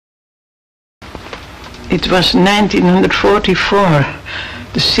It was 1944.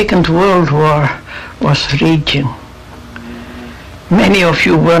 The Second World War was raging. Many of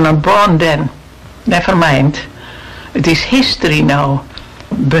you were not born then. Never mind. It is history now,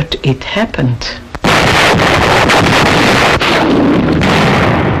 but it happened.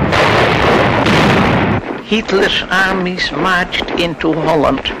 Hitler's armies marched into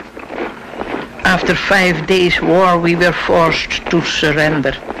Holland. After 5 days' war, we were forced to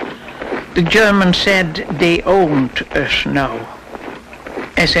surrender. The Germans said they owned us now.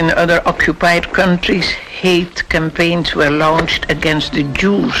 As in other occupied countries, hate campaigns were launched against the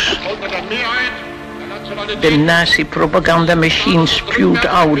Jews. The Nazi propaganda machine spewed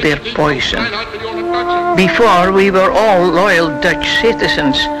out their poison. Before, we were all loyal Dutch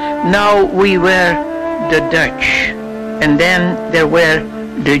citizens. Now we were the Dutch. And then there were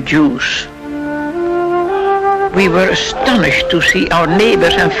the Jews. We were astonished to see our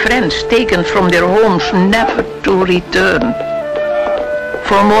neighbors and friends taken from their homes, never to return.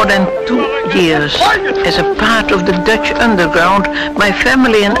 For more than 2 years, as a part of the Dutch underground, my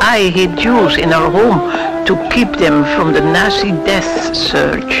family and I hid Jews in our home to keep them from the Nazi death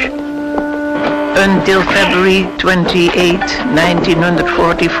surge. Until February 28,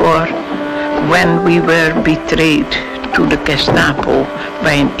 1944, when we were betrayed to the Gestapo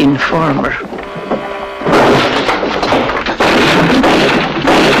by an informer.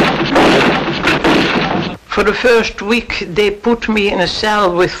 For the first week, they put me in a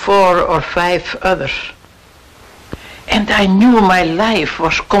cell with 4 or 5 others. And I knew my life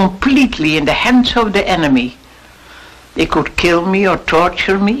was completely in the hands of the enemy. They could kill me or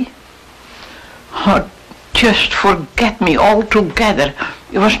torture me, or just forget me altogether.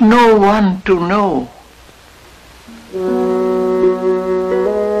 There was no one to know.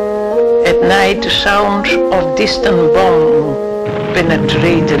 At night, the sound of distant bombs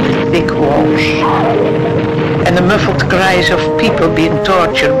penetrated the thick walls, and the muffled cries of people being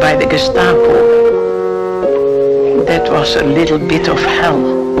tortured by the Gestapo. That was a little bit of hell.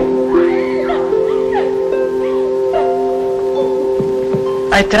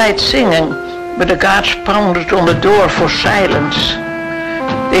 I tried singing, but the guards pounded on the door for silence.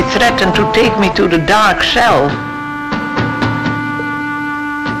 They threatened to take me to the dark cell.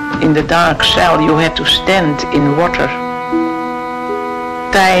 In the dark cell you had to stand in water.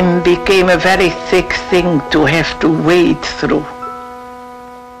 Time became a very thick thing to have to wade through.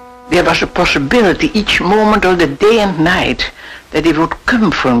 There was a possibility each moment of the day and night that it would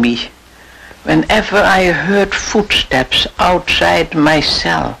come for me. Whenever I heard footsteps outside my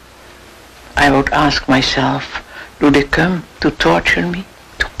cell, I would ask myself, do they come to torture me,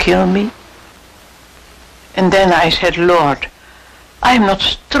 to kill me? And then I said, Lord, I am not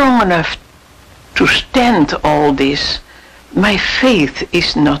strong enough to stand all this. My faith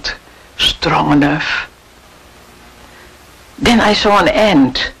is not strong enough. Then I saw an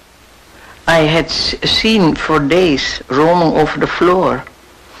ant. I had seen for days roaming over the floor.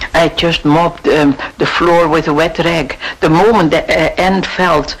 I just mopped the floor with a wet rag. The moment the ant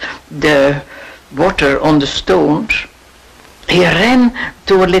felt the water on the stones, he ran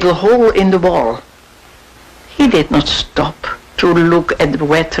to a little hole in the wall. He did not stop to look at the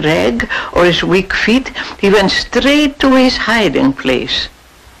wet rag or his weak feet. He went straight to his hiding place.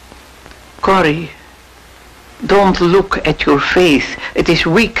 Corrie, don't look at your faith. It is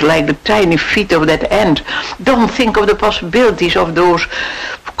weak like the tiny feet of that ant. Don't think of the possibilities of those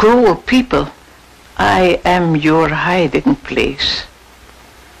cruel people. I am your hiding place.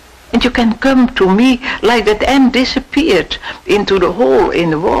 And you can come to me like that ant disappeared into the hole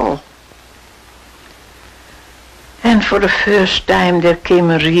in the wall. And for the first time there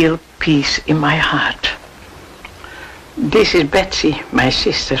came a real peace in my heart. This is Betsy, my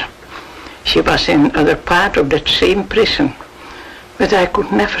sister. She was in another part of that same prison, but I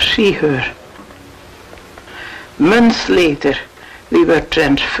could never see her. Months later, we were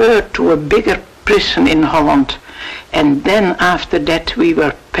transferred to a bigger prison in Holland, and then after that we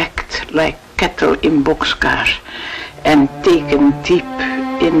were packed like cattle in boxcars and taken deep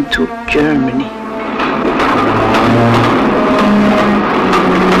into Germany.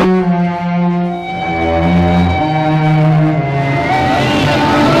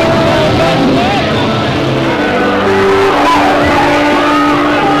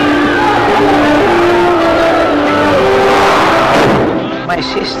 My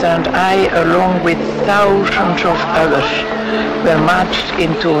sister and I, along with thousands of others, were marched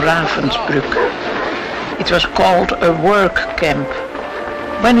into Ravensbrück. It was called a work camp.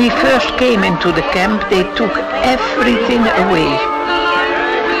 When we first came into the camp, they took everything away.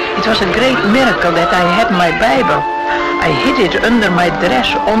 It was a great miracle that I had my Bible. I hid it under my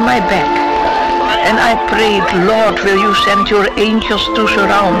dress on my back. And I prayed, Lord, will you send your angels to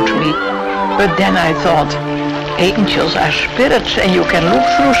surround me? But then I thought, angels are spirits and you can look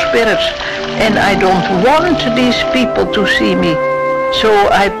through spirits. And I don't want these people to see me. So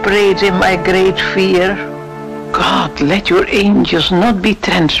I prayed in my great fear, God, let your angels not be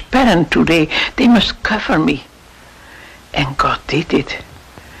transparent today. They must cover me. And God did it.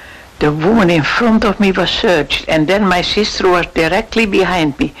 The woman in front of me was searched, and then my sister was directly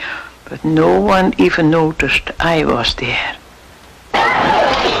behind me. But no one even noticed I was there.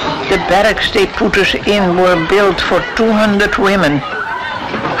 The barracks they put us in were built for 200 women.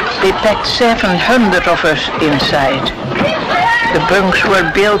 They packed 700 of us inside. The bunks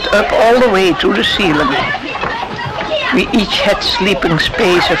were built up all the way to the ceiling. We each had sleeping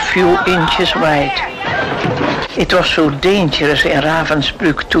space a few inches wide. It was so dangerous in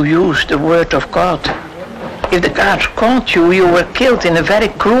Ravensbrück to use the word of God. If the guards caught you, you were killed in a very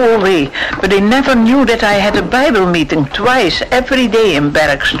cruel way. But they never knew that I had a Bible meeting twice every day in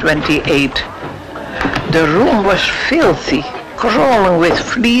Barracks 28. The room was filthy, crawling with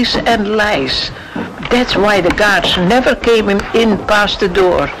fleas and lice. That's why the guards never came in past the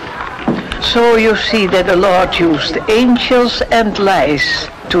door. So you see that the Lord used angels and lice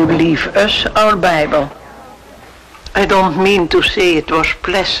to leave us our Bible. I don't mean to say it was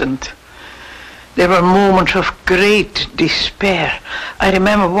pleasant. There were moments of great despair. I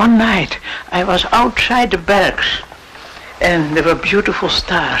remember one night I was outside the barracks and there were beautiful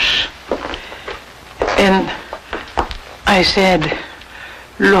stars. And I said,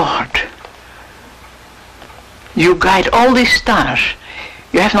 Lord, you guide all these stars.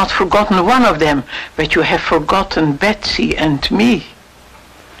 You have not forgotten one of them, but you have forgotten Betsy and me.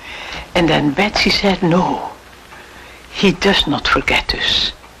 And then Betsy said, no, he does not forget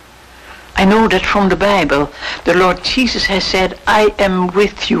us. I know that from the Bible, the Lord Jesus has said, I am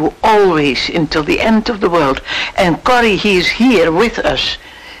with you always until the end of the world. And Corrie, he is here with us.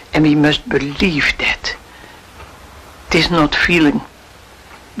 And we must believe that. It is not feeling,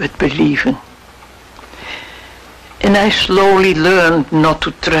 but believing. And I slowly learned not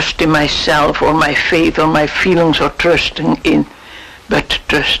to trust in myself or my faith or my feelings or trusting in, but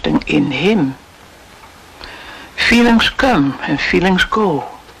trusting in Him. Feelings come and feelings go.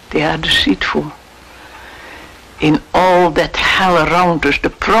 They are deceitful. In all that hell around us, the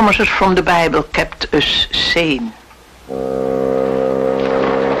promises from the Bible kept us sane.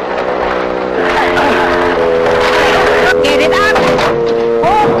 Get it up!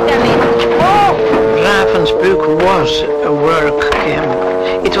 Ravensbrück was a work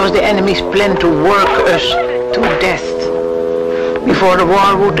camp. It was the enemy's plan to work us to death. Before the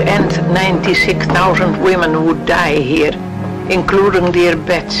war would end, 96,000 women would die here, including dear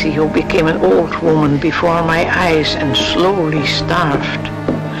Betsy, who became an old woman before my eyes and slowly starved.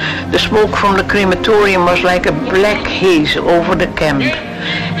 The smoke from the crematorium was like a black haze over the camp.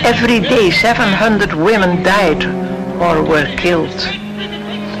 Every day 700 women died or were killed.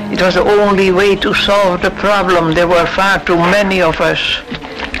 It was the only way to solve the problem. There were far too many of us.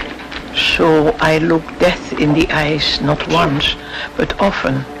 So I looked death in the eyes, not once, but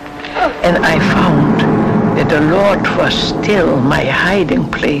often. And I found that the Lord was still my hiding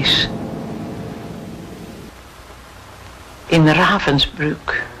place. In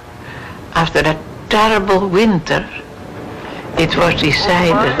Ravensbrück, after a terrible winter, it was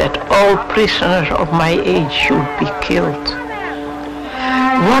decided that all prisoners of my age should be killed.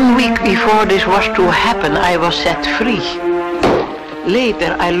 1 week before this was to happen, I was set free.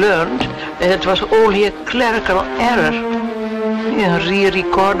 Later I learned that it was only a clerical error. In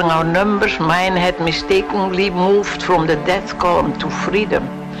re-recording our numbers, mine had mistakenly moved from the death column to freedom.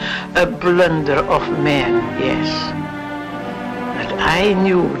 A blunder of man, yes. But I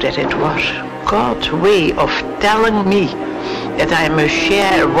knew that it was God's way of telling me that I must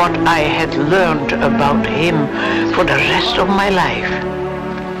share what I had learned about Him for the rest of my life.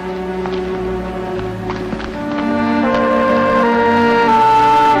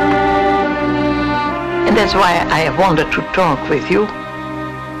 And that's why I wanted to talk with you.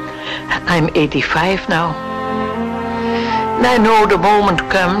 I'm 85 now. And I know the moment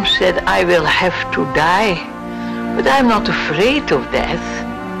comes that I will have to die, but I'm not afraid of death.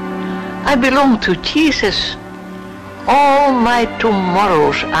 I belong to Jesus. All my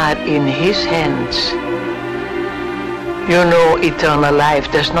tomorrows are in His hands. You know, eternal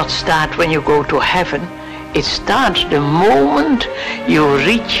life does not start when you go to heaven. It starts the moment you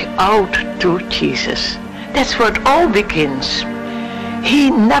reach out to Jesus. That's where it all begins. He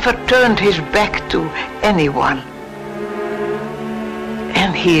never turned His back to anyone.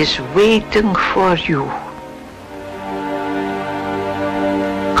 And He is waiting for you.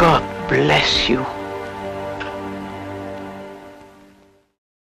 God bless you.